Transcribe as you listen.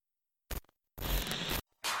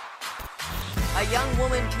A young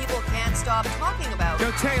woman people can't stop talking about. Go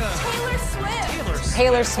Taylor. Taylor Swift.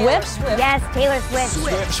 Taylor Swift? Yes, Taylor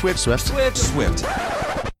Swift. Swift.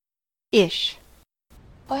 Ish.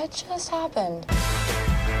 What just happened?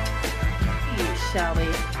 Hey, Shelby.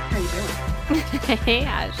 How you doing? Hey,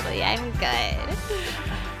 Ashley. I'm good.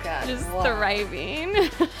 God, Just wow. thriving.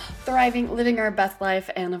 Thriving, living our best life,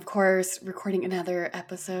 and of course, recording another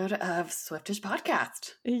episode of Swiftish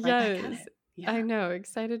Podcast. Right back at Yes. it. Yeah. I know.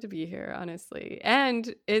 Excited to be here, honestly.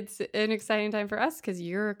 And it's an exciting time for us because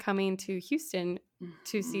you're coming to Houston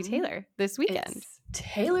to see Mhm. Taylor this weekend. It's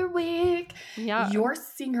Taylor week. Yeah. You're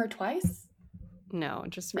seeing her twice? No,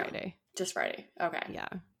 just No. Friday. Just Friday. Okay. Yeah.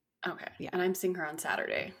 Okay. Yeah. And I'm seeing her on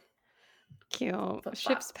Saturday. Cute. Flip-flop.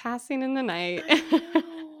 Ships passing in the night.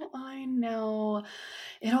 I know.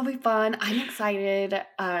 It'll be fun. I'm excited.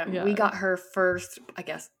 Yeah. We got her first, I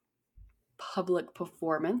guess, public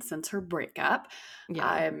performance since her breakup.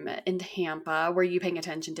 Yeah. In Tampa. Were you paying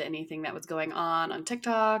attention to anything that was going on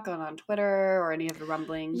TikTok, on Twitter, or any of the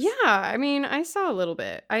rumblings? Yeah, I mean, I saw a little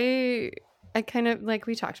bit. I kind of, like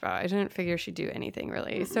we talked about, I didn't figure she'd do anything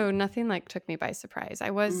really. Mhm. So nothing like took me by surprise. I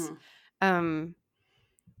was Mhm.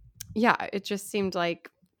 yeah, it just seemed like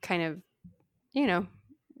kind of,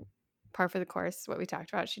 par for the course what we talked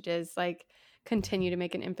about. She does like continue to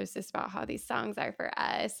make an emphasis about how these songs are for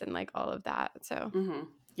us and like all of that. So Mhm.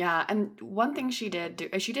 Yeah, and one thing she did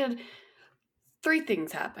three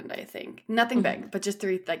things happened, I think. Nothing big, but just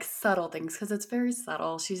three like subtle things because it's very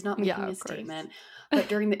subtle. She's not Yeah, making a of course. statement. But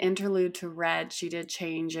during the interlude to Red, she did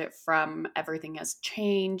change it from Everything Has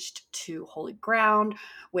Changed to Holy Ground,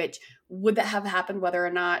 which would that have happened whether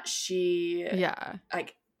or not she yeah.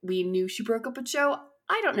 like we knew she broke up with Joe?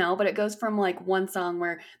 I don't know, but it goes from like one song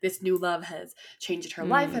where this new love has changed her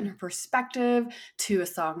life and her perspective to a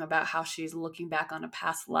song about how she's looking back on a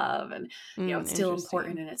past love and it's still Interesting.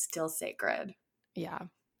 important and it's still sacred. Yeah.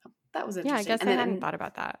 That was Yeah, interesting. I guess And I then- hadn't thought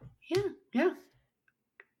about that. Yeah.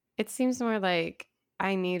 It seems more like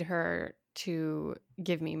I need her to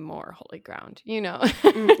give me more holy ground, Yeah,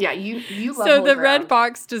 you love So Holy the red Ground.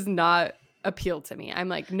 box does not appeal to me. I'm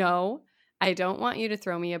like, no, I don't want you to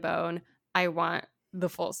throw me a bone. I want the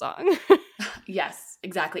full song. Yes,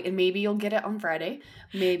 exactly. And maybe you'll get it on Friday.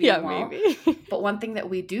 Maybe Yeah, you won't. maybe. But one thing that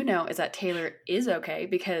we do know is that Taylor is okay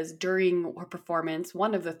because during her performance,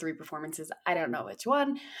 one of the three performances, I don't know which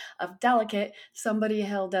one, of Delicate, somebody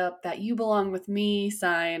held up that You Belong With Me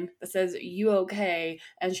sign that says, "You okay?"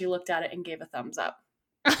 And she looked at it and gave a thumbs up.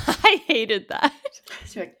 I hated that.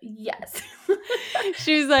 She's like, yes.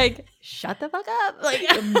 She was like, shut the fuck up. Like,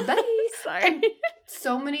 Bye. sorry.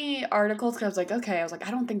 So many articles because I was like, okay. I was like,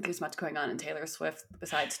 I don't think there's much going on in Taylor Swift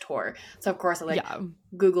besides tour. So, of course, I Yeah.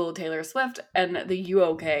 Googled Taylor Swift and the You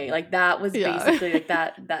Okay. Like, that was Yeah. basically like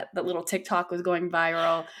that little TikTok was going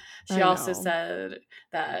viral. She I also know. said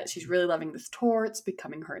that she's really loving this tour. It's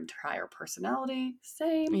becoming her entire personality.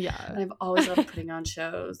 Same. Yeah. And I've always loved putting on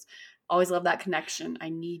shows. Always love that connection. I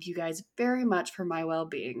need you guys very much for my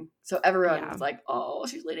well-being. So everyone Yeah. was like, oh,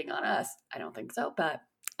 she's leaning on us. I don't think so, but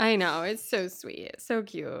I know. It's so sweet. It's so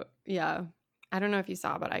cute. Yeah. I don't know if you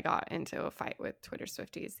saw, but I got into a fight with Twitter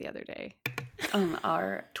Swifties the other day. on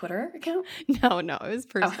our Twitter account. No, it was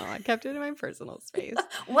personal. I kept it in my personal space.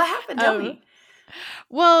 What happened? Tell me.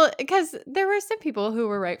 Well, because there were some people who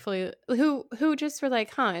were rightfully who just were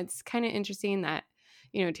like, it's kind of interesting that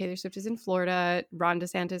Taylor Swift is in Florida. Ron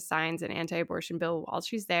DeSantis signs an anti-abortion bill while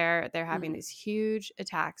she's there. They're having these huge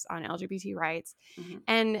attacks on LGBT rights. Mm-hmm.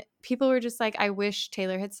 And people were just like, I wish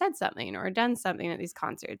Taylor had said something or done something at these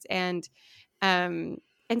concerts. And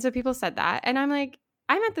so people said that. And I'm like,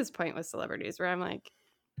 I'm at this point with celebrities where I'm like,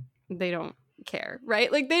 they don't care,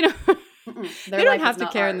 right? Like they don't they don't have to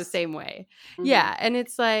care in the same way. Mm-hmm. Yeah. And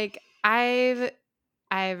it's like I've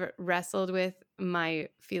wrestled with my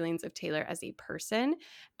feelings of Taylor as a person,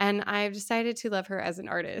 and I've decided to love her as an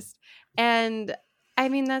artist. And I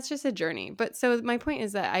mean, that's just a journey. But so my point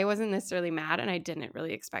is that I wasn't necessarily mad, and I didn't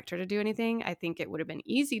really expect her to do anything. I think it would have been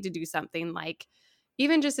easy to do something like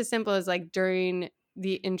even just as simple as like during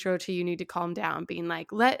the intro to You Need to Calm Down, being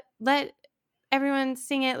like, let everyone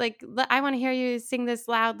sing it. Like, I want to hear you sing this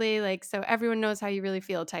loudly, like, so everyone knows how you really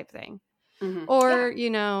feel type thing. Mm-hmm. Or,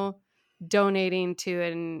 donating to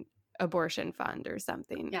an abortion fund or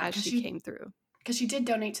something as she came through. Because she did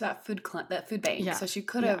donate to that food bank. Yeah. So she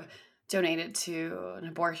could have donated to an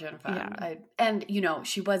abortion fund. Yeah. And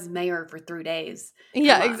she was mayor for 3 days.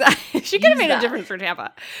 Yeah, exactly. She could have Use made that. a difference for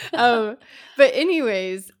Tampa. But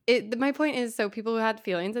anyways, my point is, so people who had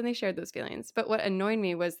feelings and they shared those feelings. But what annoyed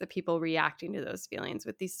me was the people reacting to those feelings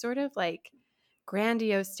with these sort of like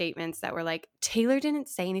grandiose statements that were like, Taylor didn't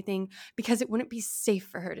say anything because it wouldn't be safe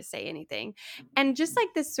for her to say anything. And just like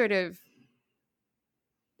this sort of,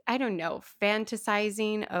 I don't know,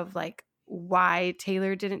 fantasizing of like why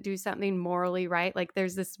Taylor didn't do something morally right. Like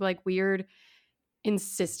there's this like weird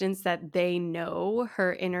insistence that they know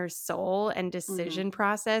her inner soul and decision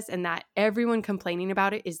process, and that everyone complaining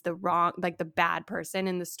about it is the wrong, like the bad person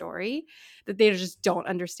in the story, that they just don't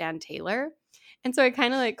understand Taylor. And so I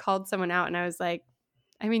kind of like called someone out and I was like,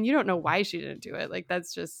 I mean, you don't know why she didn't do it. Like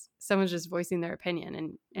that's just someone's just voicing their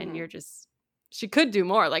opinion, and you're just, she could do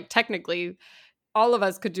more. Like technically all of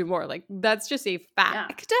us could do more. Like that's just a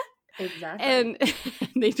fact. Yeah, exactly. And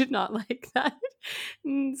they did not like that.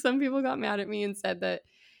 And some people got mad at me and said that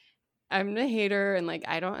I'm a hater and like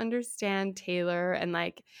I don't understand Taylor, and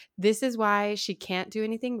like this is why she can't do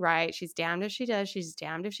anything right. She's damned if she does, she's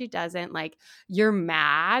damned if she doesn't. Like you're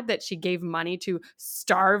mad that she gave money to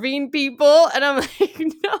starving people, and I'm like,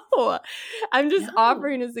 no, I'm just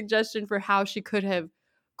offering a suggestion for how she could have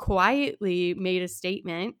quietly made a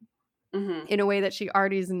statement in a way that she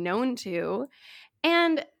already is known to.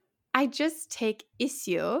 And I just take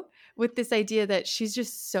issue with this idea that she's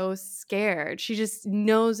just so scared. She just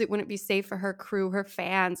knows it wouldn't be safe for her crew, her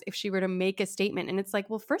fans, if she were to make a statement. And it's like,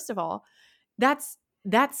 well, first of all, that's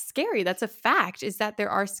scary. That's a fact, is that there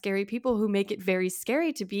are scary people who make it very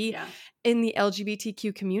scary to be in the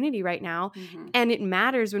LGBTQ community right now. And it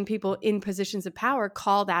matters when people in positions of power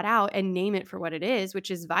call that out and name it for what it is, which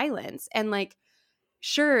is violence. And like,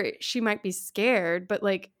 sure, she might be scared, but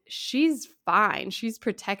like she's fine. She's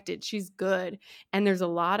protected. She's good. And there's a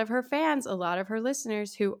lot of her fans, a lot of her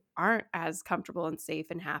listeners who aren't as comfortable and safe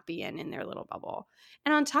and happy and in their little bubble.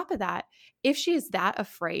 And on top of that, if she is that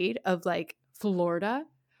afraid of like Florida,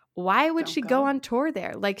 why would she go on tour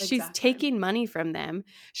there? Like she's taking money from them.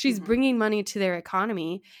 She's bringing money to their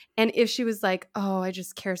economy. And if she was like, oh, I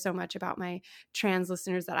just care so much about my trans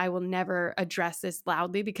listeners that I will never address this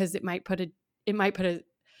loudly because it might put a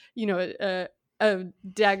you know, a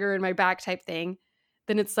dagger in my back type thing,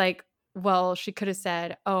 then it's like, well, she could have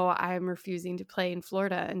said, oh, I'm refusing to play in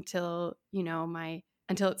Florida until, you know,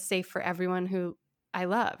 until it's safe for everyone who I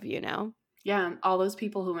love, you know? Yeah, all those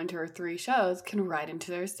people who went to her 3 shows can write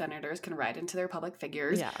into their senators, can write into their public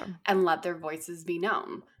figures, and let their voices be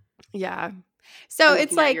known. Yeah. So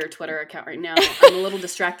it's like your Twitter account right now. I'm a little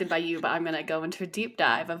distracted by you, but I'm going to go into a deep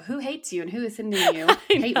dive of who hates you and who is sending you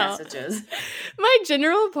hate messages. My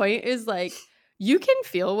general point is like, you can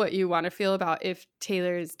feel what you want to feel about if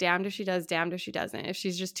Taylor is damned if she does, damned if she doesn't, if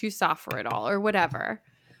she's just too soft for it all or whatever.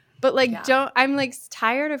 But like, I'm like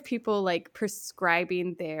tired of people like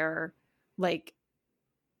prescribing their like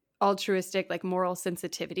altruistic, like moral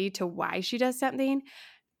sensitivity to why she does something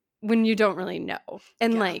when you don't really know.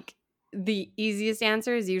 And like, the easiest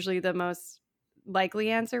answer is usually the most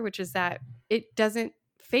likely answer, which is that it doesn't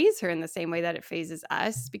faze her in the same way that it phases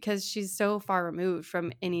us because she's so far removed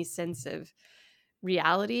from any sense of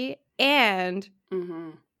reality and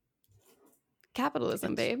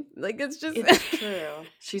capitalism, babe. Like it's true.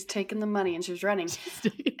 She's taking the money and she's running.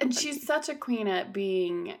 And she's such a queen at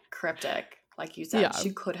being cryptic. Like you said, she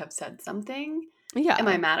could have said something. Yeah. Am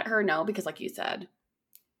I mad at her? No, because like you said,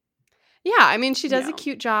 yeah, I mean, she does a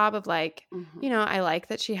cute job of like, you know, I like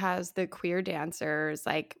that she has the queer dancers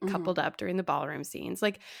like coupled up during the ballroom scenes.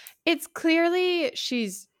 Like it's clearly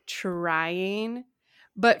she's trying,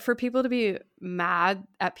 but for people to be mad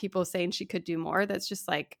at people saying she could do more, that's just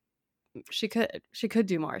like, she could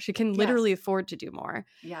do more. She can literally afford to do more.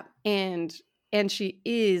 Yeah. And she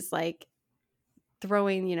is like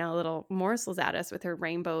throwing, you know, little morsels at us with her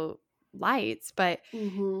rainbow lights, but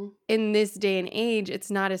in this day and age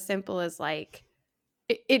it's not as simple as like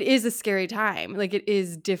it is a scary time. Like it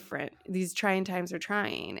is different. These trying times are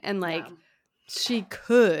trying, and like she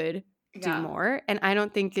could do more, and I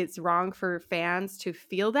don't think it's wrong for fans to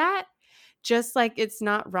feel that, just like it's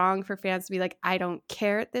not wrong for fans to be like, I don't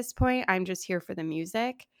care at this point, I'm just here for the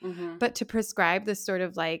music. But to prescribe this sort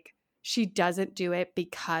of like she doesn't do it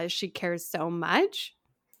because she cares so much,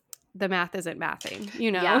 the math isn't mathing,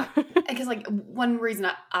 you know? Yeah. Because, like, one reason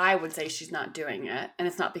I would say she's not doing it, and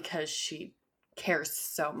it's not because she cares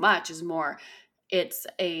so much, is more it's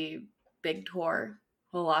a big tour.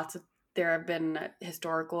 There have been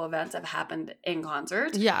historical events that have happened in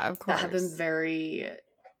concert. Yeah, of course. That have been very,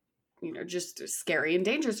 you know, just scary and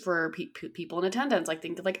dangerous for people in attendance. Like,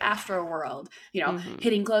 think of, like, Astroworld, you know,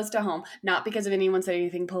 hitting close to home. Not because of anyone saying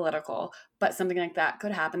anything political, but something like that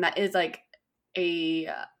could happen. That is, like,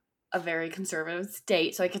 a very conservative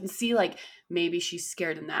state. So I can see like maybe she's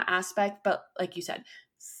scared in that aspect, but like you said,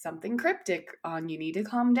 something cryptic on You Need to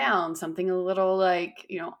Calm Down, something a little like,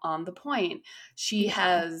 on the point. She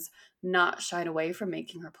has not shied away from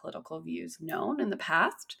making her political views known in the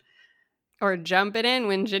past. Or jumping in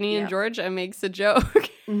when Ginny and Yep. Georgia makes a joke.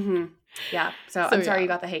 Mm-hmm. Yeah. So I'm sorry you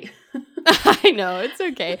got the hate. I know, it's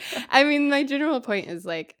okay. I mean, my general point is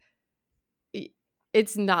like,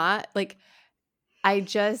 it's not like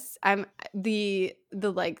I'm the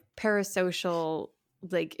like parasocial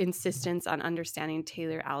like insistence on understanding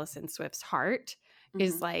Taylor Allison Swift's heart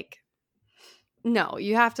is like, no,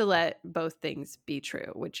 you have to let both things be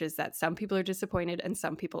true, which is that some people are disappointed and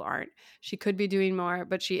some people aren't. She could be doing more,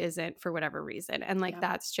 but she isn't for whatever reason. And like,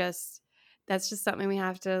 that's just something we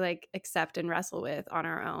have to like accept and wrestle with on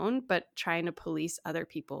our own. But trying to police other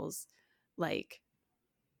people's like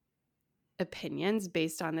opinions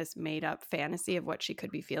based on this made up fantasy of what she could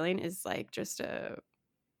be feeling is like just an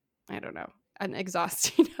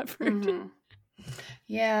exhausting effort. Mm-hmm.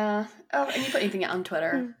 Yeah. Oh, and you put anything on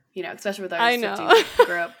Twitter, especially with our Swiftie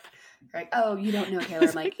group. Like, oh, you don't know Taylor.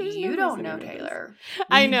 I'm like, you don't know Taylor.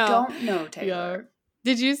 I know. You don't know Taylor. Yeah.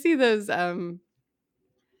 Did you see those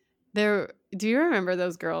do you remember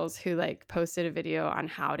those girls who like posted a video on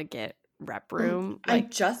how to get rep room? I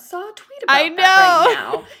just saw a tweet about that right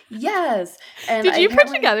now. Yes. And did you put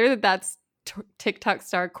together that that's TikTok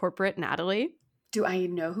star corporate Natalie? Do I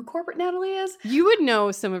know who corporate Natalie is? You would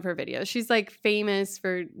know some of her videos. She's like famous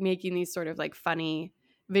for making these sort of like funny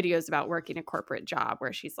videos about working a corporate job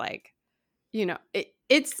where she's like,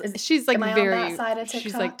 she's like am I very on that side of TikTok?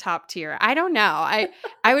 She's like top tier. I don't know.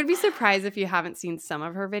 I would be surprised if you haven't seen some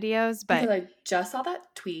of her videos, but because I just saw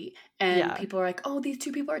that tweet and people are like, oh, these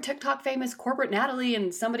two people are TikTok famous, corporate Natalie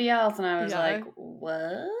and somebody else, and I was like,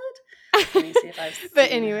 what? Let me see if I've seen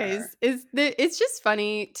But anyways, her. It's just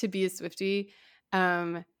funny to be a Swiftie,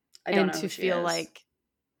 I don't know to who she feel is. like,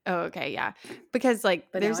 oh, okay, yeah, because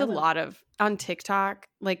like there's a lot of on TikTok,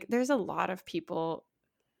 like there's a lot of people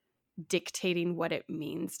dictating what it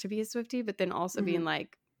means to be a Swiftie, but then also being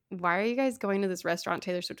like, why are you guys going to this restaurant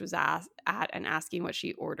Taylor Swift was at and asking what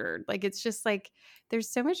she ordered? Like, it's just like there's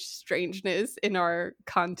so much strangeness in our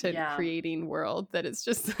content creating world that it's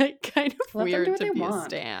just like kind of weird to be a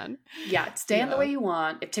stan. Yeah, stan the way you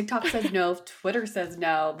want. If TikTok says no, if Twitter says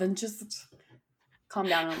no, then just calm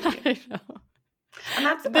down and leave. I know. And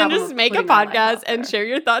that's the then problem. Just make a podcast and share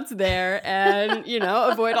your thoughts there, and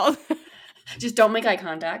avoid all. Just don't make eye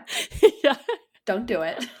contact. Yeah, don't do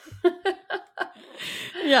it.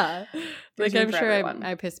 Yeah, like I'm sure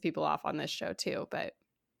I piss people off on this show too, but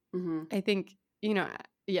I think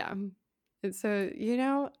yeah. So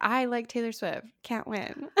I like Taylor Swift. Can't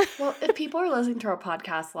win. Well, if people are listening to our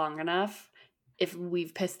podcast long enough, if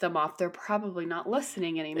we've pissed them off, they're probably not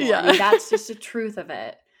listening anymore. Yeah. I mean, that's just the truth of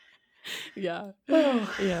it. Yeah.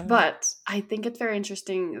 Yeah. But I think it's very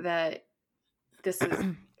interesting that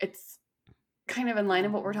it's kind of in line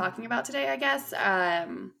of what we're talking about today, I guess.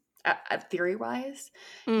 Theory-wise,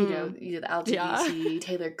 the LGBT,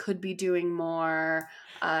 Taylor could be doing more.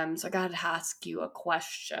 So I gotta ask you a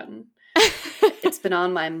question. It's been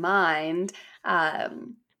on my mind.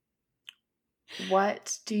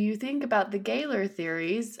 What do you think about the Gaylor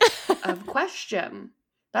theories of question?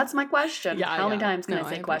 That's my question. Yeah, How many times can I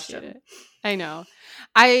say question? It. I know.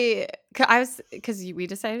 I was because we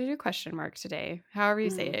decided to do question mark today. However you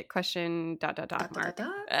say it, question ... mark.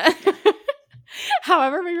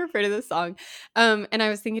 However we refer to this song. And I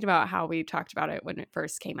was thinking about how we talked about it when it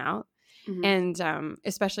first came out, and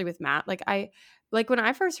especially with Matt. Like when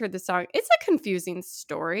I first heard the song, it's a confusing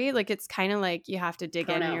story. Like it's kind of like you have to dig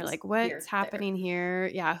in and you're like, what's happening here?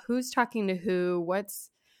 Yeah, who's talking to who?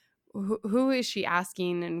 Who is she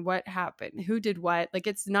asking and what happened? Who did what? Like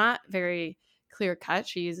it's not very clear cut.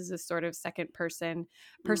 She uses a sort of second person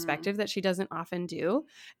perspective that she doesn't often do.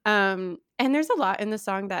 And there's a lot in the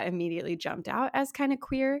song that immediately jumped out as kind of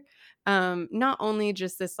queer. Not only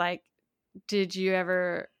just this like, did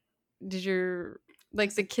your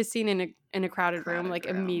like the kissing in a crowded room like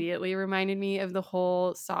immediately reminded me of the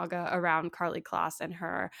whole saga around Karlie Kloss and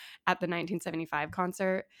her at the 1975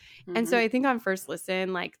 concert. And so I think on first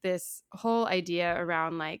listen, like this whole idea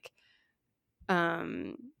around like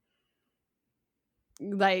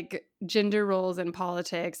gender roles in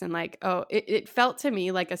politics and like, it felt to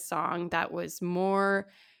me like a song that was more,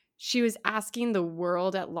 she was asking the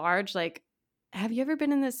world at large, like, have you ever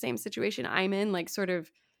been in the same situation I'm in? Like sort of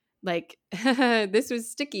like, this was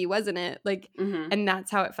sticky, wasn't it? Like, and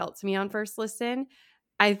that's how it felt to me on first listen.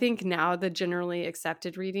 I think now the generally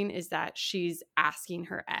accepted reading is that she's asking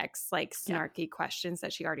her ex like snarky questions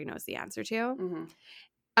that she already knows the answer to.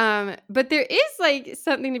 But there is like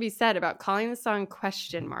something to be said about calling the song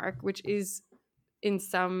question mark, which is in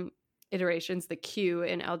some iterations the Q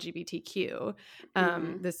in LGBTQ,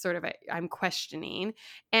 this sort of I'm questioning,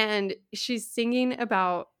 and she's singing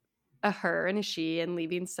about a her and a she and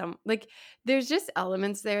leaving some, like, there's just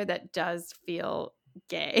elements there that does feel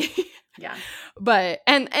gay. Yeah. But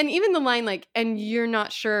and even the line, like, and you're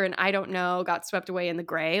not sure and I don't know, got swept away in the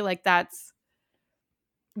gray, like that's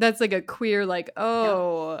like a queer, like,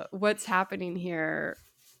 oh, what's happening here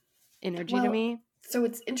energy to me. So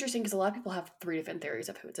it's interesting because a lot of people have 3 different theories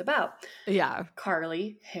of who it's about. Yeah.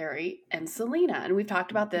 Carly, Harry, and Selena. And we've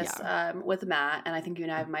talked about this with Matt, and I think you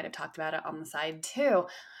and I might have talked about it on the side too.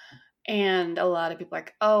 And a lot of people are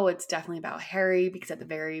like, oh, it's definitely about Harry, because at the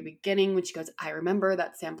very beginning when she goes, I remember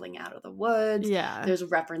that sampling Out of the Woods. Yeah. There's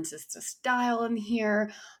references to style in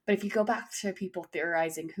here. But if you go back to people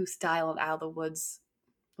theorizing who Style of Out of the Woods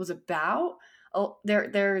was about,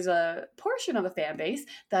 there's a portion of the fan base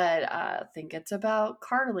that think it's about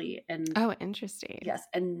Carly. And oh, interesting. Yes,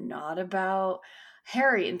 and not about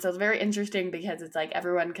Harry. And so it's very interesting because it's like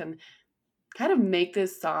everyone can kind of make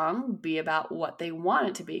this song be about what they want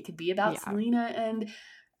it to be. It could be about Selena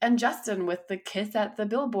and Justin with the kiss at the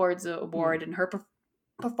Billboards Award and her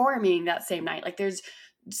performing that same night. Like, there's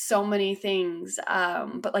so many things,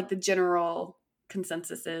 but like the general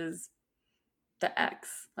consensus is the ex.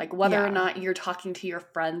 Like, whether or not you're talking to your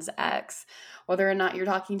friend's ex, whether or not you're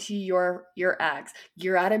talking to your ex,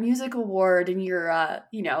 you're at a music award and you're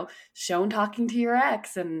shown talking to your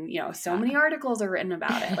ex, and so many articles are written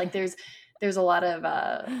about it. Like, there's a lot of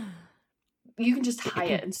you can just tie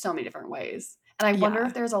it in so many different ways. And I wonder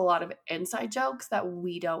if there's a lot of inside jokes that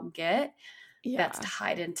we don't get that's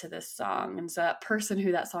tied into this song. And so that person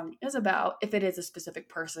who that song is about, if it is a specific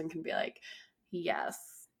person, can be like, yes.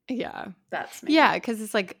 Yeah. That's me. Yeah, because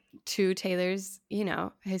it's like to Taylor's,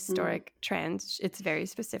 historic trends. It's very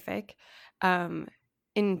specific.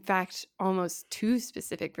 In fact, almost too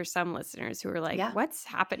specific for some listeners who are like, what's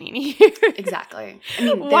happening here? Exactly. I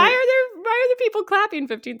mean, why are there people clapping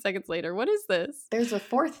 15 seconds later? What is this? There's a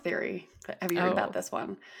 4th theory. Have you heard about this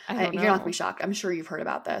one? I don't know. You're not going to be shocked. I'm sure you've heard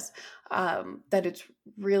about this. That it's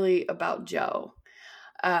really about Joe.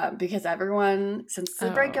 Because everyone, since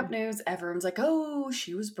the breakup news, everyone's like, oh,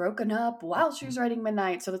 she was broken up while she was writing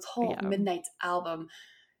Midnight. So this whole Midnight's album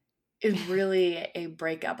is really a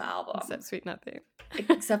breakup album. Except Sweet Nothing.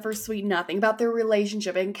 Except for Sweet Nothing, about their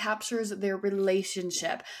relationship, and captures their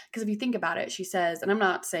relationship. Because if you think about it, she says, and I'm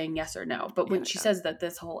not saying yes or no, but when she says that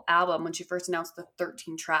this whole album, when she first announced the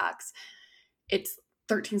 13 tracks, it's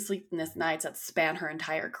 13 sleepless nights that span her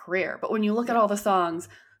entire career. But when you look at all the songs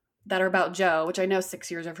that are about Joe, which I know 6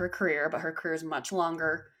 years of her career, but her career is much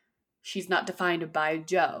longer. She's not defined by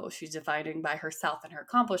Joe. She's defined by herself and her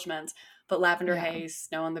accomplishments. But Lavender Haze,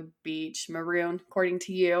 Snow on the Beach, Maroon, According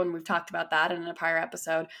to You, and we've talked about that in a prior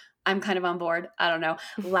episode. I'm kind of on board. I don't know.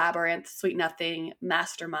 Labyrinth, Sweet Nothing,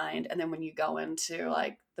 Mastermind. And then when you go into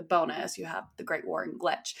like the bonus, you have The Great War and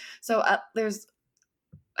Glitch. So there's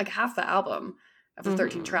like half the album of the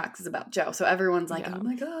 13 tracks is about Joe. So everyone's like, oh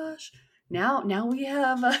my gosh. Now we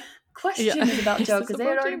have questions about Joe because they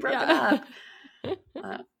had already broken up.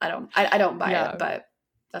 I don't buy it, but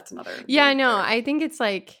that's another. Yeah, no, I think it's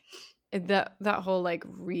like that whole like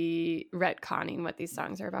retconning what these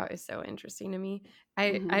songs are about is so interesting to me.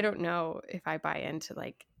 I don't know if I buy into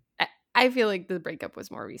like. I feel like the breakup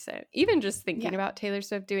was more recent. Even just thinking about Taylor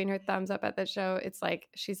Swift doing her thumbs up at the show, it's like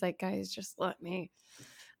she's like, guys, just let me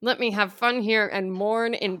have fun here and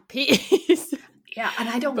mourn in peace. Yeah, and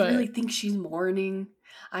I don't really think she's mourning.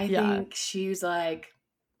 I think she's like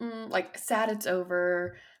sad it's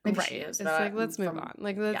over. Maybe she is. It's like, let's move on.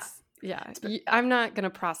 Like, let's, I'm not going to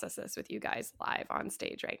process this with you guys live on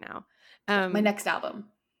stage right now. My next album.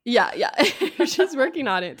 Yeah. She's working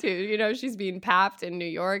on it too. She's being papped in New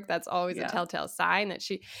York. That's always a telltale sign that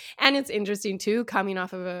and it's interesting too, coming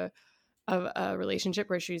off of a relationship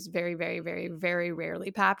where she's very, very, very, very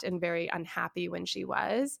rarely papped and very unhappy when she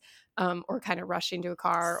was, or kind of rushing to a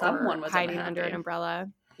car or hiding under an umbrella.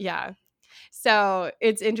 Yeah. So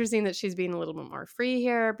it's interesting that she's being a little bit more free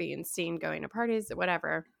here, being seen going to parties,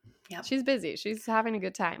 whatever. Yep. She's busy. She's having a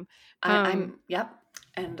good time. I'm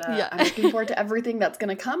looking forward to everything that's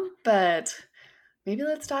going to come, but maybe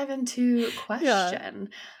let's dive into question.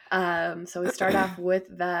 So we start off with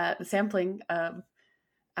the sampling of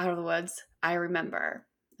Out of the Woods, I Remember.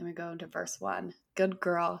 Then we go into verse 1. Good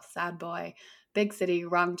girl, sad boy. Big city,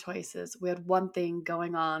 wrong choices. We had one thing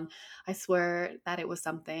going on. I swear that it was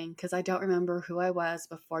something, because I don't remember who I was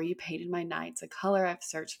before you painted my nights, a color I've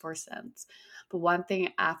searched for since. But one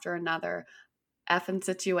thing after another, effing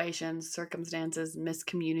situations, circumstances,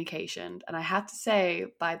 miscommunication. And I have to say,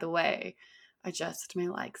 by the way, I just may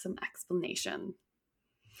like some explanation.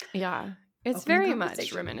 Yeah. It's Opening very much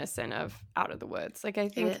conversation. reminiscent of Out of the Woods. Like, I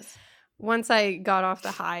It think is. once I got off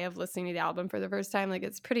the high of listening to the album for the first time, like,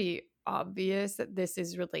 it's pretty obvious that this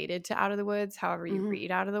is related to Out of the Woods, however you Mhm.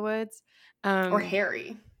 read Out of the Woods. Or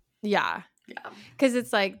Harry. Yeah. Yeah. Because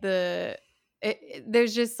it's like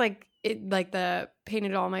there's just like like the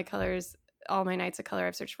painted all my colors, all my nights a color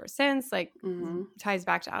I've searched for since, like Mm-hmm. ties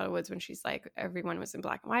back to Out of the Woods when she's like, everyone was in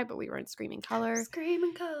black and white, but we were in screaming color.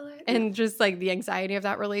 Screaming color. And just like the anxiety of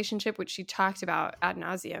that relationship, which she talked about ad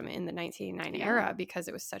nauseum in the 1989 era, because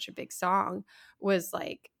it was such a big song, was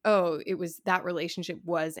like, oh, it was that relationship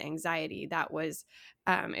was anxiety. That was,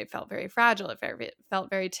 it felt very fragile. It felt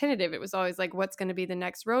very tentative. It was always like, what's going to be the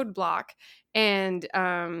next roadblock?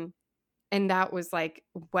 And that was like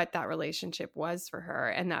what that relationship was for her.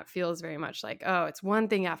 And that feels very much like, oh, it's one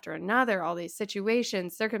thing after another, all these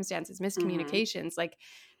situations, circumstances, miscommunications, like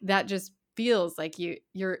that just feels like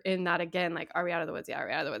you're in that again. Like, are we out of the woods? Yeah, are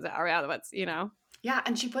we out of the woods? Are we out of the woods? You know? Yeah,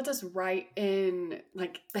 and she puts us right in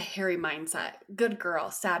like the Harry mindset. Good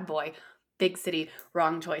girl, sad boy, big city,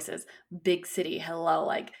 wrong choices. Big city, hello.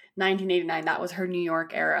 Like 1989, that was her New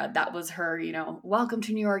York era. That was her, welcome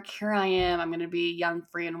to New York. Here I am. I'm going to be young,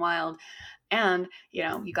 free, and wild. And,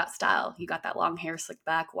 you got style. You got that long hair, slicked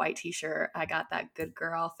back, white t-shirt. I got that good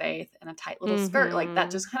girl faith and a tight little skirt. Like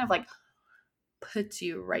that just kind of like puts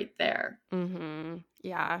you right there. Mm-hmm.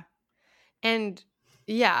 Yeah. And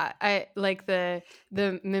yeah, I like the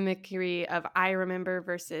mimicry of I remember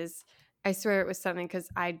versus I swear it was something because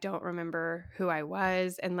I don't remember who I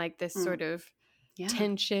was, and like this sort of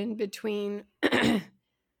tension between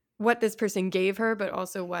what this person gave her, but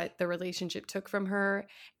also what the relationship took from her,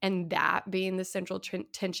 and that being the central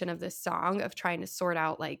tension of this song of trying to sort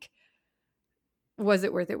out like, was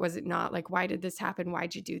it worth it? Was it not? Like, why did this happen?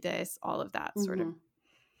 Why'd you do this? All of that sort of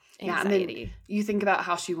anxiety. Yeah, and then you think about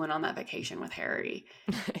how she went on that vacation with Harry.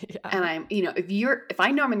 Yeah. And I'm, if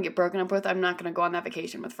I know I'm going to get broken up with, I'm not going to go on that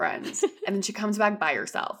vacation with friends. And then she comes back by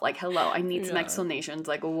herself. Like, hello, I need some explanations.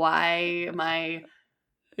 Like, why am I,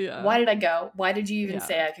 why did I go? Why did you even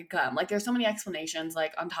say I could come? Like, there's so many explanations,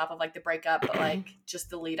 like on top of like the breakup, but like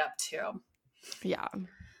just the lead up to. Yeah.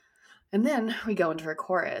 And then we go into her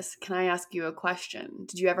chorus. Can I ask you a question?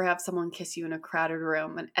 Did you ever have someone kiss you in a crowded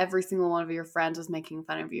room and every single one of your friends was making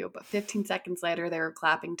fun of you, but 15 seconds later they were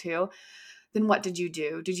clapping too? Then what did you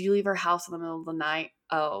do? Did you leave her house in the middle of the night?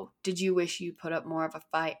 Oh. Did you wish you put up more of a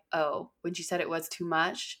fight? Oh. When she said it was too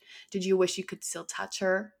much? Did you wish you could still touch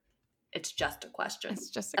her? It's just a question. It's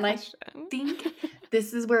just a question. I think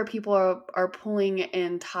this is where people are pulling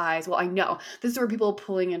in ties. Well, I know. This is where people are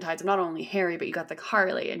pulling in ties of not only Harry, but you got the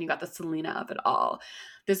Carly and you got the Selena of it all.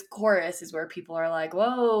 This chorus is where people are like,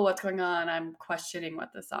 whoa, what's going on? I'm questioning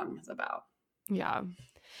what the song is about. Yeah.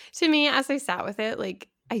 To me, as I sat with it, like,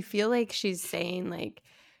 I feel like she's saying, like,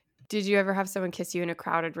 did you ever have someone kiss you in a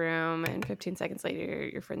crowded room and 15 seconds later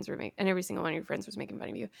your friends were and every single one of your friends was making fun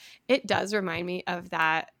of you? It does remind me of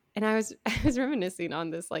that. And I was reminiscing on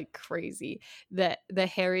this like crazy, that the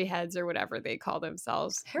Harry heads or whatever they call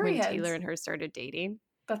themselves Harry when heads. Taylor and her started dating.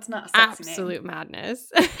 That's not a sexy Absolute name.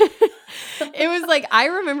 madness. It was like, I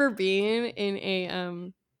remember being in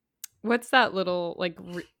a what's that little like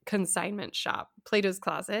consignment shop, Plato's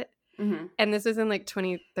Closet. Mm-hmm. And this was in like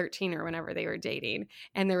 2013 or whenever they were dating.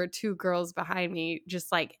 And there were two girls behind me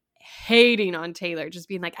just like hating on Taylor, just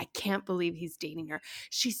being like, I can't believe he's dating her.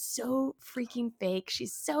 She's so freaking fake.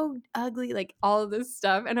 She's so ugly, like all of this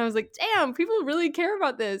stuff. And I was like, damn, people really care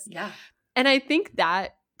about this. Yeah. And I think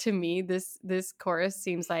that to me, this chorus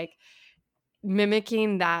seems like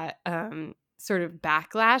mimicking that sort of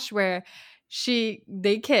backlash where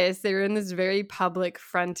they kiss. They were in this very public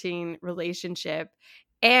fronting relationship.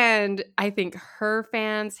 And I think her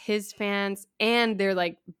fans, his fans, and their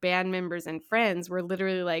like band members and friends were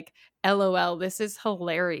literally like, LOL, this is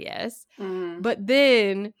hilarious. Mm-hmm. But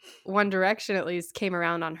then One Direction at least came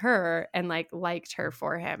around on her and like liked her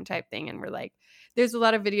for him type thing. And we're like, there's a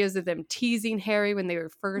lot of videos of them teasing Harry when they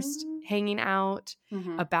were first hanging out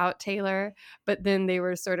about Taylor. But then they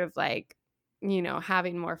were sort of like,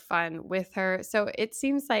 having more fun with her. So it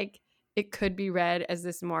seems like it could be read as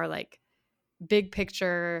this more like big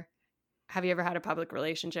picture, have you ever had a public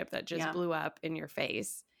relationship that just blew up in your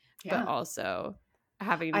face, but also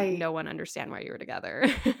having no one understand why you were together?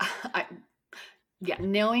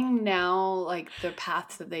 Knowing now like the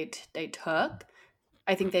paths that they took,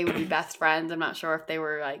 I think they would be best friends. I'm not sure if they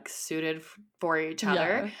were like suited for each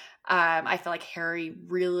other. I feel like Harry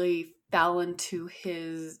really fell into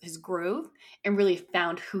his groove and really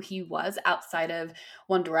found who he was outside of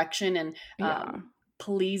One Direction and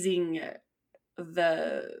pleasing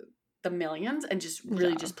the the millions and just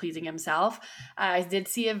really just pleasing himself. I did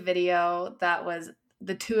see a video that was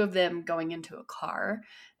the two of them going into a car,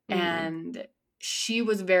 and she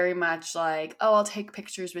was very much like, oh, I'll take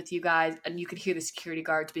pictures with you guys. And you could hear the security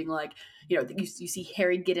guards being like, you see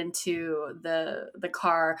Harry get into the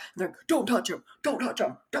car. And they're like, don't touch him. Don't touch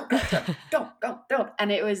him. Don't touch him. Don't.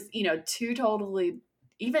 And it was, two totally,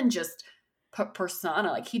 even just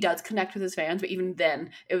persona. Like, he does connect with his fans, but even then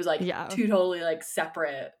it was like two totally like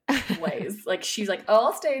separate ways. Like, she's like, oh,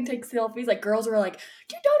 I'll stay and take selfies. Like, girls were like,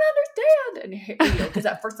 you don't understand. And because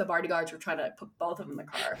at first the bodyguards were trying to put both of them in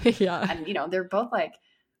the car. And they're both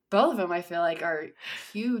of them I feel like are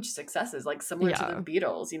huge successes, like similar to the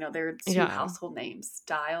Beatles. They're two household names,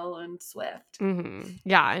 Style and Swift. And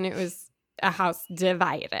it was a house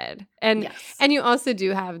divided. And you also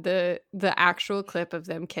do have the actual clip of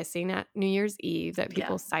them kissing at New Year's Eve that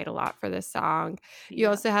people cite a lot for this song. You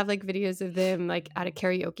also have like videos of them like at a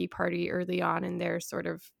karaoke party early on in their sort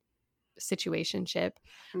of situationship.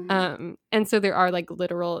 And so there are like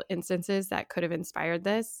literal instances that could have inspired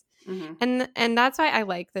this. And that's why I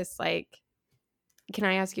like this, like, can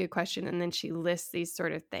I ask you a question? And then she lists these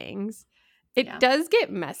sort of things. It does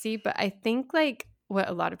get messy, but I think like what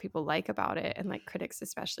a lot of people like about it, and like critics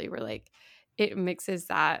especially, were like, it mixes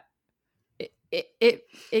that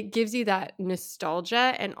it gives you that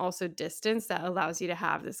nostalgia and also distance that allows you to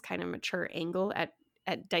have this kind of mature angle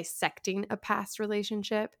at dissecting a past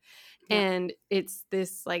relationship. And it's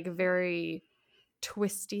this like very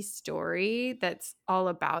twisty story that's all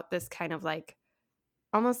about this kind of like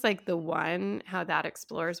almost like The One, how that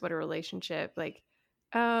explores what a relationship like,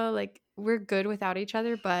 oh, like we're good without each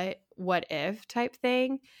other, but what if type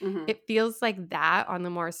thing. It feels like that on the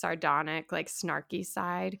more sardonic, like snarky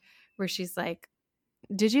side, where she's like,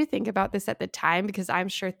 did you think about this at the time? Because I'm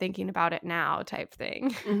sure thinking about it now type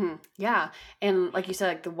thing. Yeah. And like you said,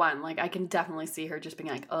 like The One, like I can definitely see her just being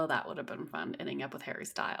like, oh, that would have been fun ending up with Harry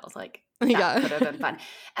Styles. Like that could have been fun.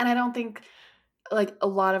 And I don't think like a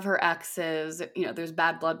lot of her exes, there's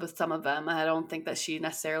bad blood with some of them. I don't think that she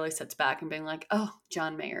necessarily sits back and being like, oh,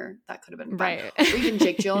 John Mayer, that could have been fun. Right. Or even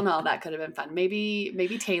Jake Gyllenhaal, that could have been fun.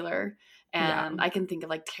 Maybe Taylor. And I can think of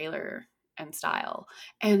like Taylor and Style.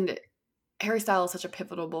 And Harry Styles is such a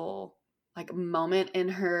pivotal like moment in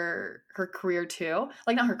her career too.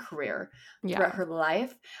 Like not her career, throughout her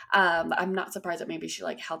life. I'm not surprised that maybe she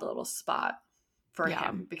like held a little spot for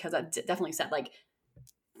him, because that definitely said like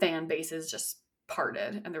fan bases just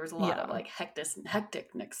parted, and there was a lot of like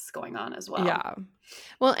hecticness going on as well.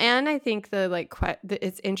 Well, and I think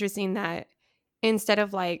it's interesting that instead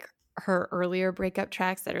of like her earlier breakup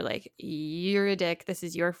tracks that are like, you're a dick, this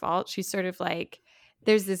is your fault, she's sort of like,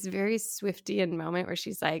 there's this very Swiftian moment where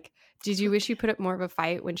she's like, did you wish you put up more of a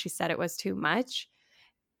fight when she said it was too much?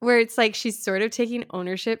 Where it's like she's sort of taking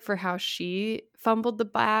ownership for how she fumbled the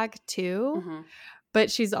bag too. But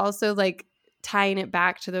she's also like tying it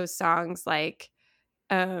back to those songs like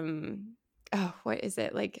what is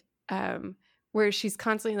it, like where she's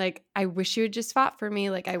constantly like, I wish you had just fought for me,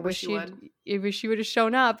 like I wish you would have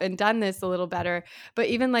shown up and done this a little better. But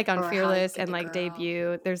even like on Fearless and like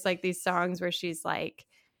Debut, there's like these songs where she's like,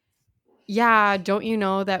 yeah, don't you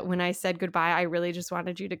know that when I said goodbye I really just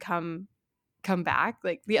wanted you to come back,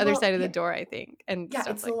 like the other side of the door, I think. And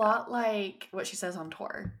it's like a lot like what she says on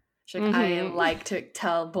tour. She's like, I like to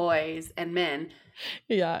tell boys and men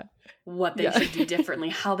what they should do differently,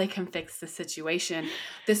 how they can fix the situation.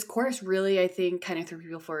 This chorus really, I think, kind of threw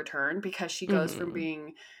people for a turn, because she goes from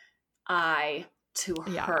being I to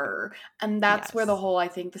her. And that's where the whole, I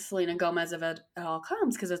think, the Selena Gomez of it all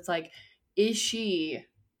comes, because it's like, is she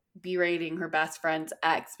berating her best friend's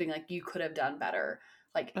ex, being like, you could have done better?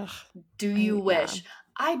 Like, do you wish?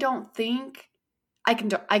 I don't think I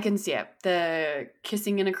can see it. The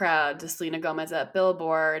kissing in a crowd to Selena Gomez at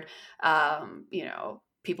Billboard.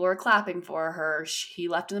 People are clapping for her. She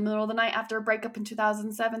left in the middle of the night after a breakup in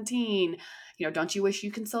 2017. Don't you wish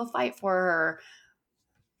you can still fight for her?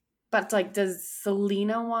 But it's like, does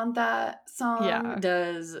Selena want that song? Yeah.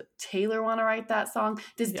 Does Taylor want to write that song?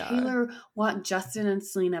 Does Taylor want Justin and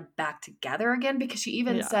Selena back together again? Because she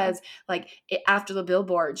even says, like, after the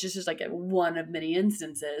Billboard, just like one of many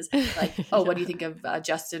instances, like, oh, what do you think of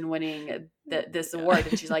Justin winning this award?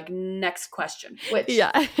 And she's like, next question, which is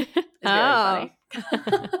very funny.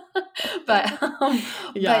 But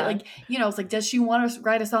like, it's like, does she want to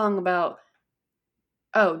write a song about,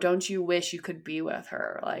 oh, don't you wish you could be with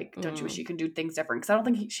her? Like, don't you wish you can do things different? Because I don't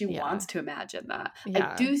think she wants to imagine that.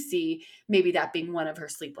 I do see maybe that being one of her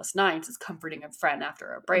sleepless nights, is comforting a friend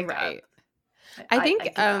after a breakup. Right. I think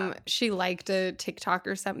she liked a TikTok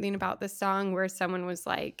or something about this song where someone was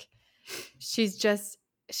like, she's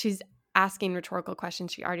asking rhetorical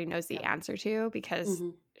questions she already knows the answer to because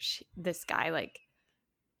Mhm. this guy like,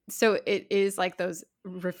 so it is like those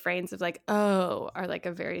refrains of like, oh, are like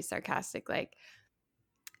a very sarcastic like,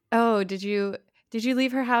 oh, did you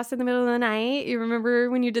leave her house in the middle of the night? You remember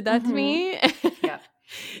when you did that to Mhm. me? Yeah.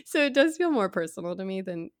 So it does feel more personal to me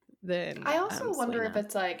than I also wonder if Selena.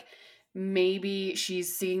 it's like maybe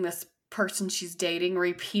she's seeing this person she's dating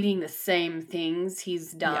repeating the same things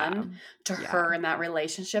he's Yeah. done to Yeah. her in that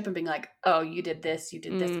relationship and being like, oh, you did this, you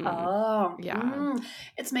did this. Yeah.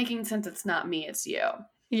 It's making sense. It's not me, it's you.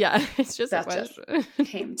 Yeah. It's just a That just question.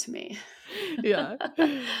 came to me. Yeah.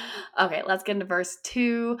 Okay, let's get into verse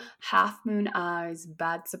 2. Half moon eyes,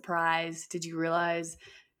 bad surprise. Did you realize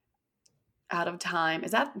out of time?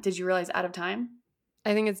 Did you realize out of time?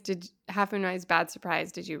 I think it's did Half Moon Eyes bad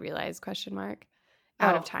surprise, did you realize question mark?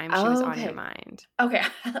 Out of Oh, time she was on your okay. mind. Okay.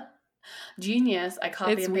 Genius. I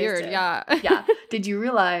copy It's and weird, pasted. yeah. Yeah. Did you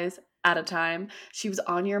realize at a time she was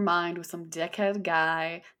on your mind with some dickhead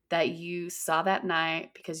guy that you saw that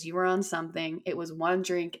night because you were on something? It was one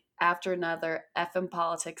drink after another, effing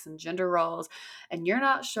politics and gender roles, and you're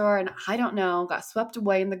not sure, and I don't know, got swept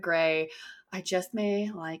away in the gray. I just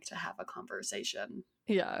may like to have a conversation.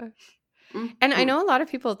 Yeah. Mm, And I mm. know a lot of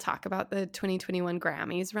people talk about the 2021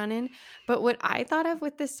 Grammys run-in, but what I thought of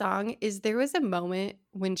with this song is there was a moment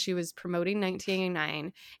when she was promoting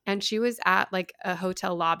 1989 and she was at like a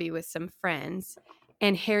hotel lobby with some friends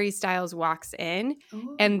and Harry Styles walks in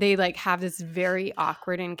and Ooh. they like have this very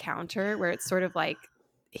awkward encounter where it's sort of like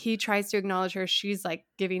he tries to acknowledge her, she's like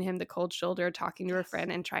giving him the cold shoulder, talking to her Yes.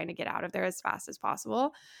 friend and trying to get out of there as fast as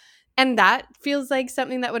possible. And that feels like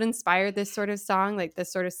something that would inspire this sort of song, like this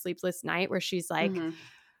sort of sleepless night where she's like, Mhm.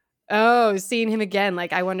 oh, seeing him again,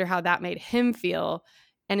 like I wonder how that made him feel.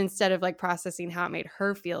 And instead of like processing how it made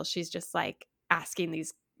her feel, she's just like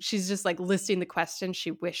she's just like listing the questions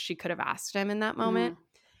she wished she could have asked him in that moment.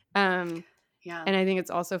 Um, Yeah. and I think it's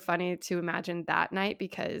also funny to imagine that night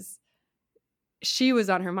because she was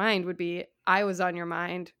on her mind would be I was on your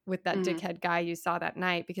mind with that Mhm. dickhead guy you saw that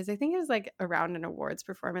night because I think it was like around an awards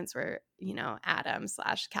performance where Adam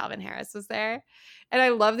 / Calvin Harris was there, and I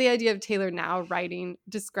love the idea of Taylor now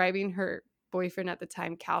describing her boyfriend at the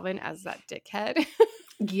time Calvin as that dickhead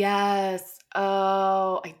Yes.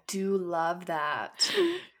 Oh, I do love that.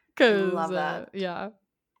 because Love that. yeah,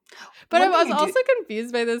 but I One thing was I do. also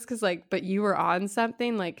confused by this because like but you were on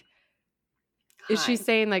something like is she Hi.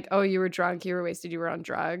 saying like oh you were drunk you were wasted you were on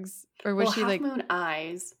drugs or was Well, she half like moon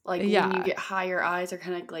eyes, like when you yeah get high, your eyes are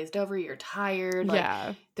kind of glazed over, you're tired, like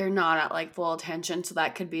yeah they're not at like full attention. So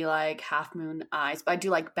that could be like half moon eyes. But I do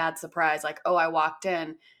like bad surprise, like, oh, I walked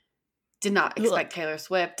in, did not Ugh. expect Taylor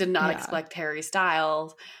Swift, did not Yeah. expect Harry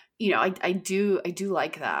Styles. I do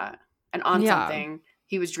like that. And on Yeah. something,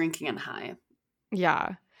 he was drinking and high.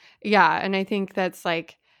 Yeah. Yeah. And I think that's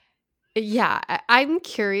like, yeah, I'm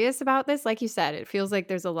curious about this. Like you said, it feels like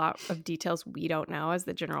there's a lot of details we don't know as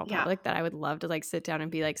the general Yeah. public that I would love to like sit down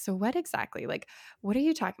and be like, so what exactly? Like, what are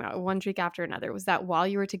you talking about? One drink after another. Was that while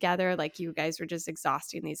you were together? Like you guys were just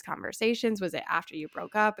exhausting these conversations? Was it after you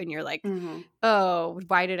broke up and you're like, Hmm. oh,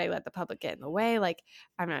 why did I let the public get in the way? Like,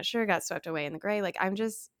 I'm not sure, got swept away in the gray. Like,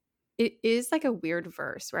 it is like a weird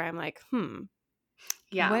verse where I'm like,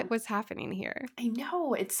 Yeah. what was happening here? I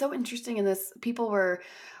know. It's so interesting in this. People were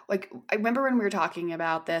like, I remember when we were talking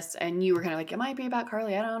about this and you were kind of like, it might be about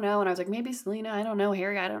Carly. I don't know. And I was like, maybe Selena. I don't know.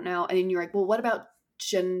 Harry. I don't know. And then you're like, well, what about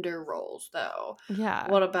gender roles though? Yeah.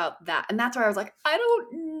 What about that? And that's where I was like, I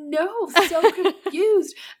don't know. So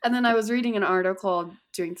confused. And then I was reading an article,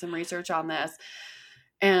 doing some research on this.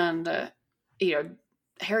 And,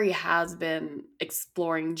 Harry has been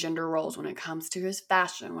exploring gender roles when it comes to his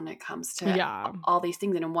fashion, when it comes to Yeah. all these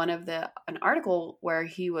things. And in an article where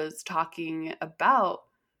he was talking about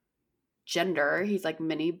gender, he's like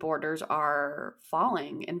many borders are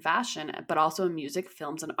falling in fashion, but also in music,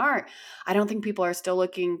 films, and art. I don't think people are still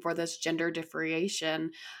looking for this gender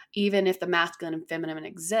differentiation. Even if the masculine and feminine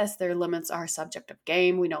exist, their limits are subjective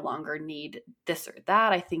game. We no longer need this or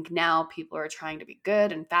that. I think now people are trying to be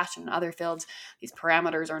good in fashion and other fields. These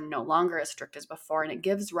parameters are no longer as strict as before, and it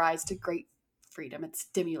gives rise to great freedom. It's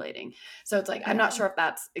stimulating. So it's like I'm not sure if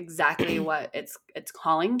that's exactly what it's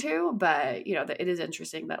calling to, but it is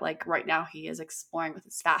interesting that like right now he is exploring with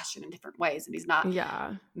his fashion in different ways, and he's not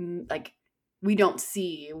Yeah. like we don't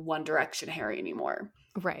see One Direction Harry anymore.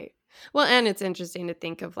 Right. Well, and it's interesting to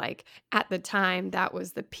think of like at the time that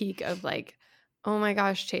was the peak of like, oh my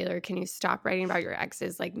gosh, Taylor, can you stop writing about your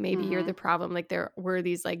exes? Like maybe you're the problem. Like there were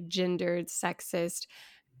these like gendered, sexist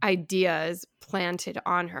ideas planted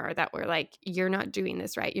on her that were like, you're not doing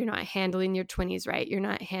this right. You're not handling your 20s right. You're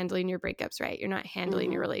not handling your breakups right. You're not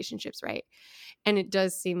handling your relationships right. And it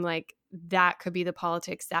does seem like that could be the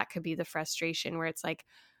politics. That could be the frustration where it's like,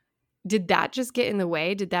 did that just get in the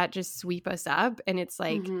way? Did that just sweep us up? And it's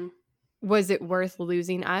like, was it worth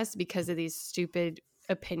losing us because of these stupid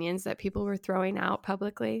opinions that people were throwing out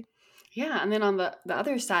publicly? Yeah, and then on the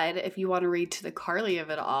other side, if you want to read to the Carly of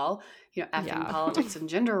it all, effing politics and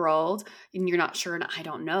gender roles, and you're not sure and I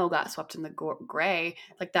don't know, got swept in the gray,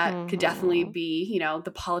 like that could definitely be,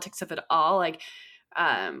 the politics of it all. Like,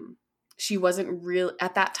 she wasn't real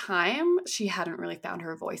at that time. She hadn't really found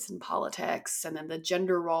her voice in politics, and then the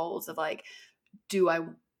gender roles of like, do I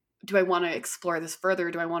want to explore this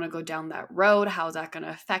further? Do I want to go down that road? How is that going to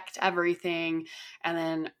affect everything? And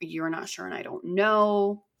then you're not sure and I don't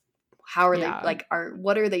know. How are they like,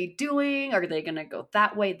 what are they doing? Are they going to go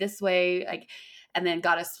that way, this way? Like, and then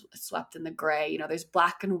got us swept in the gray. There's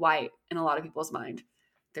black and white in a lot of people's mind.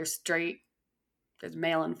 There's straight, there's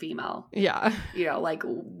male and female. Yeah. Like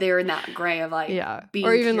they're in that gray of like, being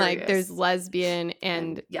or even curious. Like there's lesbian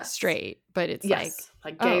and straight, but it's like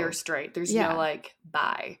gay or straight. There's no like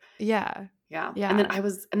bi. Yeah.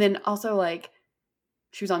 And then also like,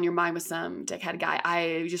 she was on your mind with some dickhead guy.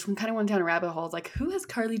 I just kind of went down a rabbit hole. Like, who has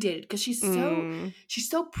Carly dated? Because she's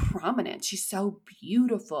so prominent. She's so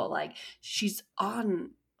beautiful. Like, she's on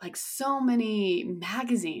like so many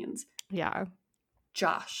magazines. Yeah.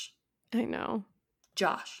 Josh. I know.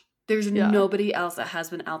 Josh. There's nobody else that has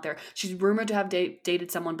been out there. She's rumored to have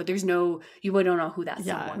dated someone, but you don't know who that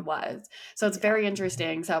someone was. So it's very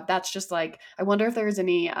interesting. So that's just like, I wonder if there's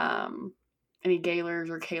any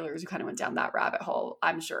Gaylors or Kaylors who kind of went down that rabbit hole,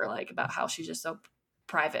 I'm sure, like about how she's just so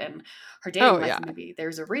private in her dating life. Maybe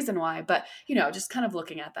there's a reason why, but just kind of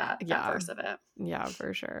looking at that verse of it. Yeah,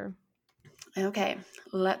 for sure. Okay,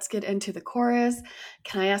 let's get into the chorus.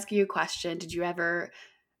 Can I ask you a question? Did you ever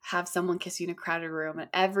have someone kiss you in a crowded room and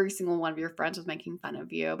every single one of your friends was making fun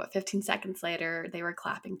of you, but 15 seconds later they were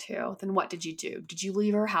clapping too? Then what did you do? Did you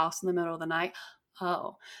leave her house in the middle of the night?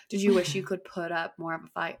 Oh. Did you wish you could put up more of a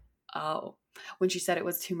fight? Oh. When she said it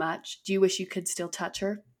was too much, do you wish you could still touch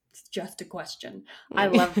her? It's just a question. I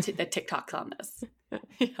love the TikToks on this.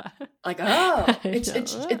 Like, it's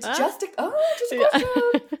just a question.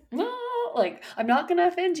 No, like, I'm not gonna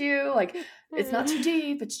offend you. Like, it's not too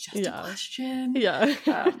deep. It's just a question.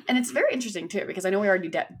 And it's very interesting too, because I know we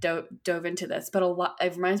already dove into this, but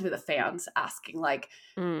it reminds me of the fans asking, like,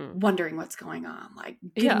 wondering what's going on, like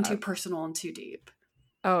getting too personal and too deep.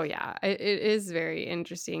 Oh, yeah. It is very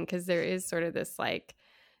interesting because there is sort of this like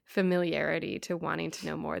familiarity to wanting to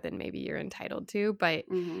know more than maybe you're entitled to. But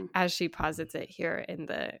as she posits it here in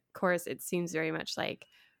the chorus, it seems very much like,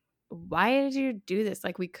 why did you do this?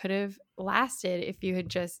 Like, we could have lasted if you had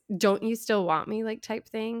just, don't you still want me, like, type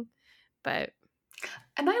thing. And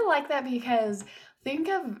I like that because think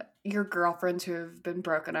of your girlfriends who have been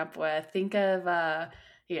broken up with. Think of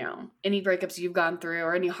any breakups you've gone through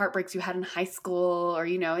or any heartbreaks you had in high school or,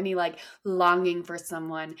 any like longing for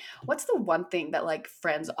someone. What's the one thing that like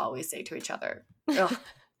friends always say to each other? Ugh,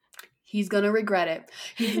 he's going to regret it.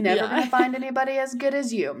 He's never going to find anybody as good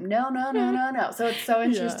as you. No. So it's so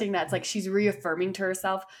interesting that it's like she's reaffirming to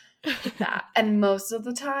herself that. And most of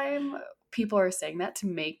the time people are saying that to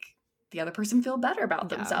make the other person feel better about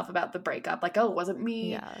themselves, about the breakup. Like, oh, it wasn't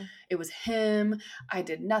me. It was him. I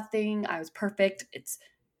did nothing. I was perfect.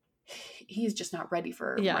 He's just not ready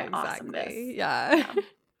for my awesomeness.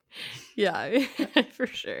 Yeah, for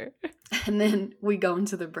sure. And then we go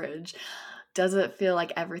into the bridge. Does it feel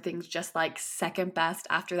like everything's just like second best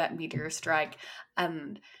after that meteor strike?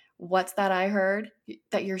 And what's that I heard?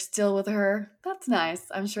 That you're still with her? That's nice.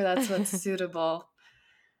 I'm sure that's what's suitable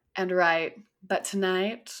and right. But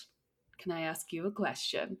tonight, can I ask you a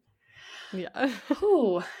question? Yeah.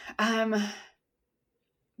 Ooh,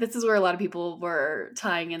 this is where a lot of people were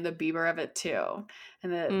tying in the Bieber of it too,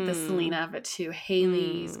 and the Selena of it too.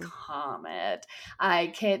 Haley's Comet. I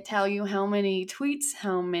can't tell you how many tweets,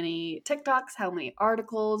 how many TikToks, how many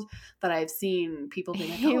articles that I've seen people being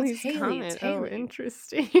like, Haley's Comet. It's Haley. Oh,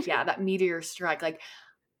 interesting. Yeah, that meteor strike. Like,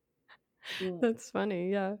 that's funny.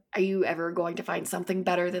 Yeah. Are you ever going to find something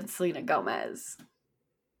better than Selena Gomez?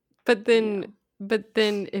 But then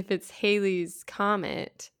if it's Haley's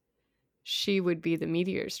Comet, she would be the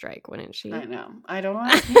meteor strike, wouldn't she? I know. I don't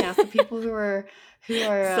want to ask the people who are.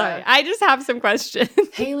 Sorry, I just have some questions.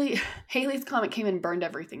 Haley's Comet came and burned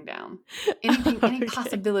everything down. Any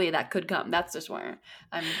possibility that could come. That's just where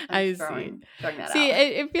I'm throwing that out. See,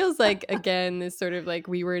 it feels like, again, this sort of like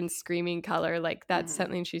we were in screaming color. Like that's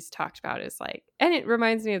something she's talked about is like, and it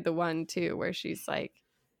reminds me of the one too where she's like,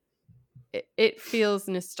 it feels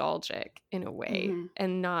nostalgic in a way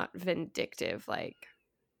and not vindictive. Like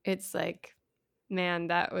it's like, man,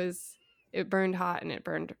 it burned hot and it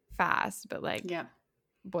burned fast, but like, yeah,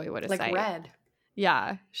 boy, what a like sight. red.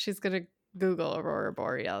 Yeah, she's gonna Google Aurora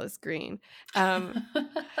Borealis green.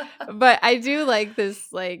 But I do like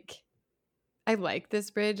this, like, I like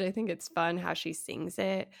this bridge. I think it's fun how she sings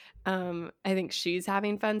it. I think she's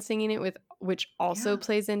having fun singing it, which also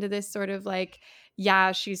plays into this sort of like,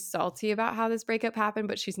 yeah, she's salty about how this breakup happened,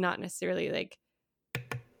 but she's not necessarily like,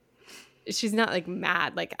 she's not like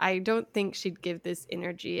mad. Like, I don't think she'd give this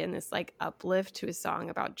energy and this like uplift to a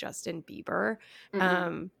song about Justin Bieber,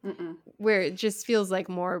 where it just feels like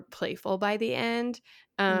more playful by the end.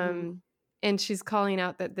 And she's calling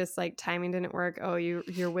out that this like timing didn't work. Oh,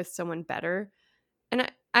 you're with someone better.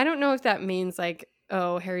 And I don't know if that means like,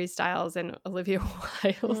 oh, Harry Styles and Olivia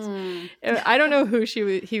Wilde. I don't know who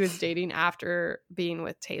he was dating after being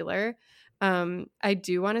with Taylor. I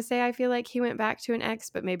do want to say I feel like he went back to an ex,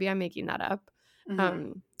 but maybe I'm making that up.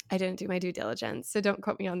 I didn't do my due diligence, so don't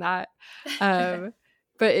quote me on that.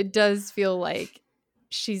 But it does feel like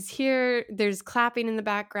she's here. There's clapping in the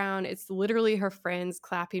background. It's literally her friends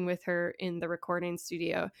clapping with her in the recording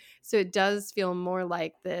studio. So it does feel more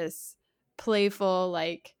like this playful,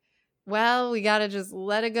 like, well, we got to just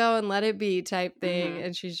let it go and let it be type thing.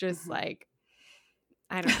 And she's just like,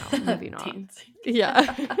 I don't know, moving on.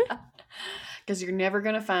 Yeah. Because you're never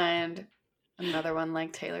going to find another one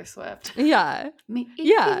like Taylor Swift. Yeah. Me.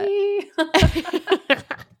 Yeah.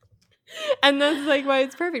 And that's like why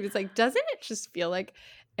it's perfect. It's like, doesn't it just feel like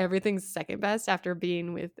everything's second best after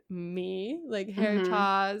being with me? Like hair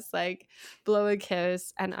toss, like blow a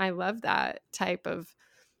kiss. And I love that type of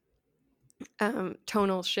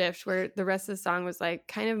tonal shift where the rest of the song was like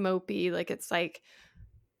kind of mopey. Like it's like,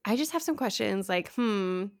 I just have some questions, like,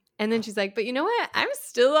 And then she's like, but you know what? I'm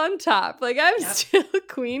still on top. Like, I'm still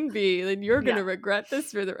queen bee. And you're going to regret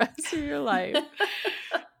this for the rest of your life.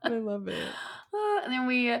 I love it. And then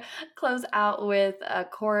we close out with a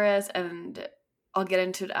chorus, and I'll get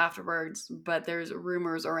into it afterwards, but there's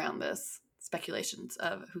rumors around this, speculations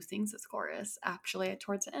of who sings this chorus actually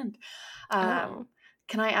towards the end.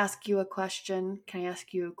 Can I ask you a question?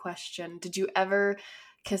 Did you ever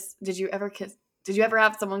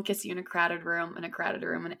have someone kiss you in a crowded room,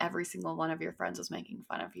 and every single one of your friends was making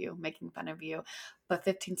fun of you, but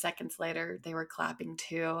 15 seconds later they were clapping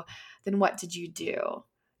too? Then what did you do?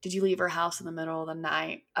 Did you leave her house in the middle of the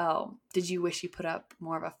night? Oh, did you wish you put up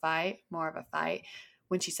more of a fight?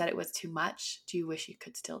 When she said it was too much, do you wish you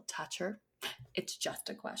could still touch her? It's just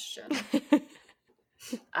a question.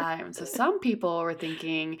 So some people were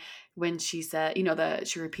thinking when she said,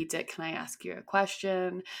 she repeats it, can I ask you a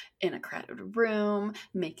question, in a crowded room,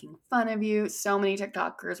 making fun of you. So many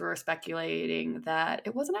TikTokers were speculating that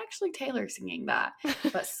it wasn't actually Taylor singing that,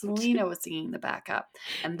 but Selena was singing the backup.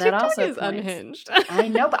 And that TikTok also is unhinged. I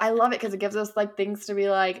know, but I love it because it gives us like things to be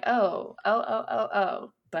like, oh.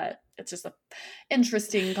 But it's just an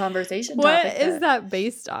interesting conversation What topic. is that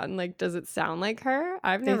based on? Like, does it sound like her?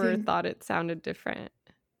 I've never thought it sounded different.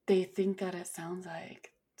 They think that it sounds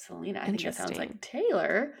like Selena. I think it sounds like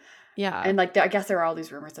Taylor. Yeah. And like, I guess there are all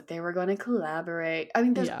these rumors that they were going to collaborate. I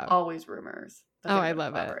mean, there's always rumors. I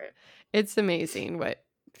love it. It's amazing what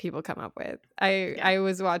people come up with. I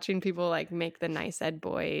was watching people like make the Nice Ed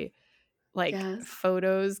Boy like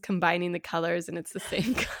photos combining the colors, and it's the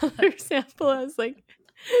same color sample as like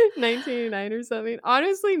 1989 or something.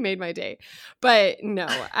 Honestly, made my day. But no,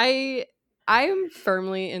 I am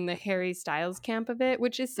firmly in the Harry Styles camp of it,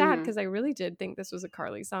 which is sad because I really did think this was a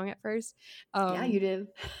Carly song at first. Yeah, you did.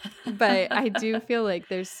 But I do feel like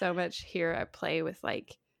there's so much here at play with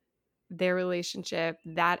like their relationship,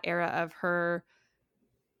 that era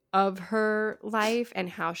of her life and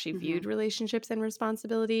how she viewed relationships and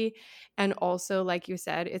responsibility. And also, like you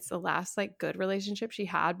said, it's the last like good relationship she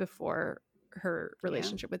had before her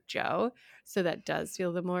relationship with Joe. So that does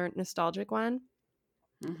feel the more nostalgic one.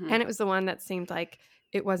 And it was the one that seemed like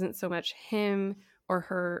it wasn't so much him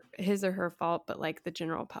or his or her fault, but like the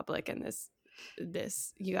general public and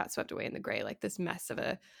this you got swept away in the gray, like this mess of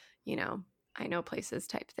a, I know places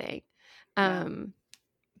type thing.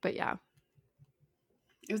 But yeah.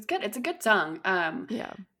 It was good. It's a good song.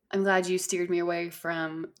 Yeah. I'm glad you steered me away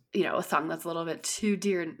from, a song that's a little bit too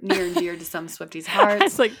near and dear to some Swifties' hearts.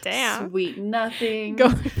 It's like, damn. Sweet Nothing.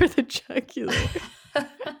 Going for the jugular.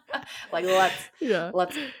 Like, let's, we're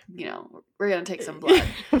going to take some blood.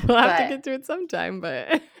 We'll have to get to it sometime,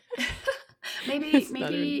 but maybe,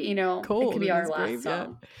 cold it could be our last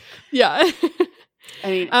song. Yeah. I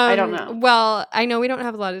mean, I don't know. Well, I know we don't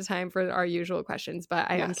have a lot of time for our usual questions,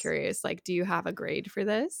 but I am curious, like, do you have a grade for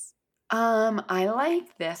this? I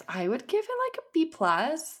like this. I would give it like a B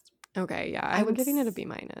plus. Okay, yeah, I I'm would giving it a B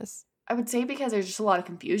minus. I would say because there's just a lot of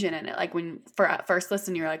confusion in it. Like when for at first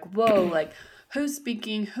listen, you're like, whoa, like who's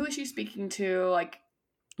speaking? Who is she speaking to? Like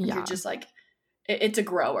Yeah, you're just like, it's a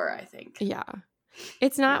grower, I think. yeah.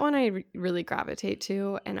 It's not one I really gravitate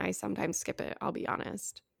to, and I sometimes skip it, I'll be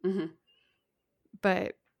honest. Mm-hmm.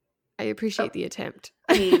 But I appreciate the attempt.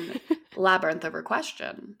 I mean, Labyrinth over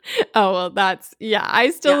Question. Oh, well, I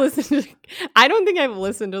still listen to, I don't think I've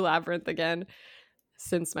listened to Labyrinth again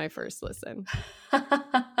since my first listen.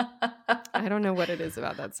 I don't know what it is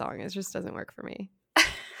about that song. It just doesn't work for me.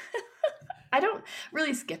 I don't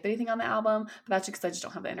really skip anything on the album, but that's just because I just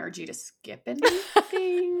don't have the energy to skip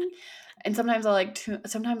anything. And sometimes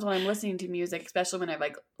sometimes when I'm listening to music, especially when I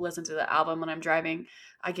like listen to the album when I'm driving,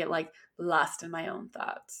 I get like lost in my own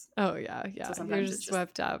thoughts. Oh yeah. So sometimes you're just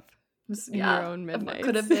swept up in your own midnights.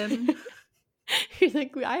 Could have been. You're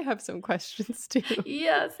like, I have some questions too.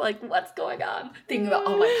 Yes, like what's going on? Thinking about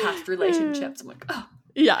all my past relationships. I'm like, oh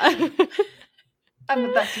yeah, I'm the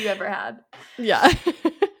best you ever had. Yeah.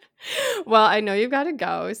 Well, I know you've got to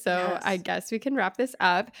go, so Yes. I guess we can wrap this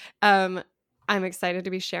up. I'm excited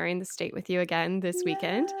to be sharing the state with you again this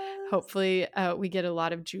weekend. Hopefully, we get a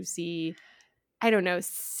lot of juicy, I don't know,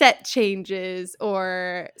 set changes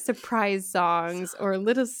or surprise songs or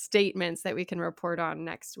little statements that we can report on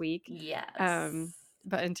next week. Yes.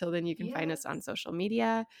 But until then, you can find us on social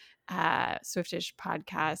media, Swiftish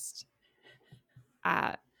Podcast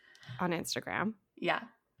on Instagram. Yeah.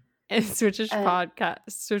 And Swiftish Podcast,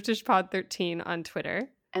 Swiftish Pod 13 on Twitter.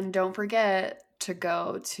 And don't forget to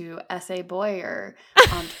go to S.A. Boyer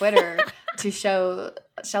on Twitter to show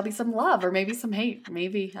Shelby some love or maybe some hate.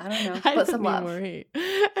 Maybe. I don't know. But some love. More hate.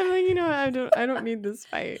 I'm like, I don't need this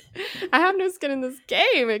fight. I have no skin in this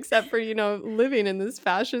game except for, living in this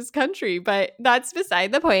fascist country. But that's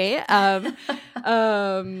beside the point.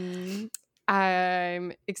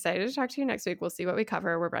 I'm excited to talk to you next week. We'll see what we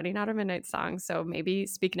cover. We're running out of Midnight songs, so maybe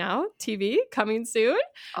Speak Now TV coming soon.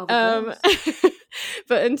 But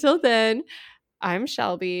until then, I'm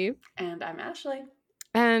Shelby. And I'm Ashley.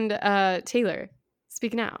 And Taylor,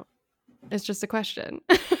 Speak Now. It's just a question.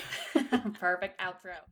 Perfect outro.